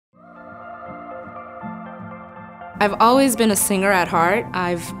I've always been a singer at heart.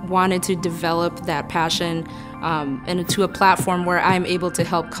 I've wanted to develop that passion into a platform where I'm able to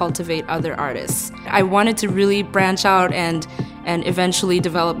help cultivate other artists. I wanted to really branch out and eventually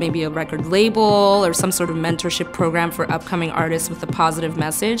develop maybe a record label or some sort of mentorship program for upcoming artists with a positive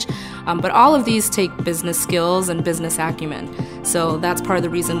message. But all of these take business skills and business acumen. So that's part of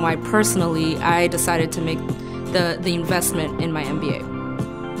the reason why personally I decided to make the investment in my MBA.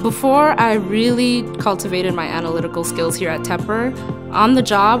 Before I really cultivated my analytical skills here at Tepper, on the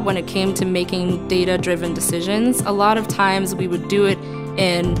job when it came to making data-driven decisions, a lot of times we would do it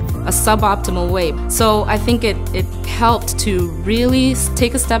in a suboptimal way. So I think it helped to really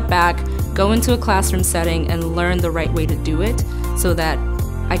take a step back, go into a classroom setting and learn the right way to do it so that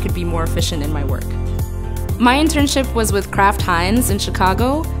I could be more efficient in my work. My internship was with Kraft Heinz in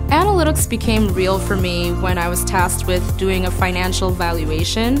Chicago. Analytics became real for me when I was tasked with doing a financial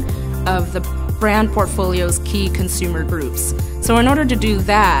valuation of the brand portfolio's key consumer groups. So in order to do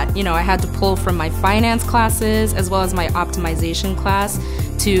that, I had to pull from my finance classes as well as my optimization class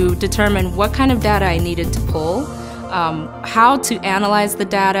to determine what kind of data I needed to pull, how to analyze the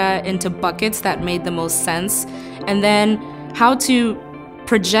data into buckets that made the most sense, and then how to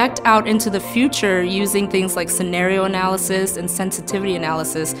project out into the future using things like scenario analysis and sensitivity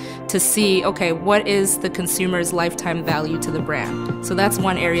analysis to see, okay, what is the consumer's lifetime value to the brand? So that's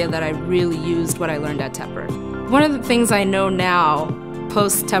one area that I really used what I learned at Tepper. One of the things I know now,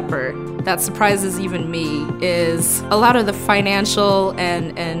 post-Tepper, that surprises even me is a lot of the financial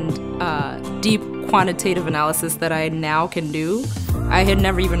and deep quantitative analysis that I now can do. I had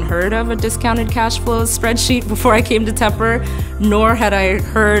never even heard of a discounted cash flow spreadsheet before I came to Tepper, nor had I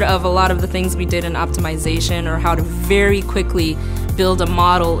heard of a lot of the things we did in optimization or how to very quickly build a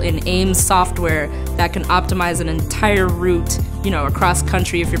model in AIM software that can optimize an entire route, across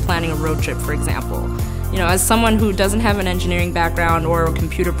country if you're planning a road trip, for example. As someone who doesn't have an engineering background or a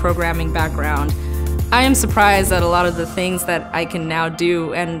computer programming background, I am surprised at a lot of the things that I can now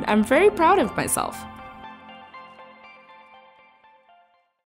do, and I'm very proud of myself.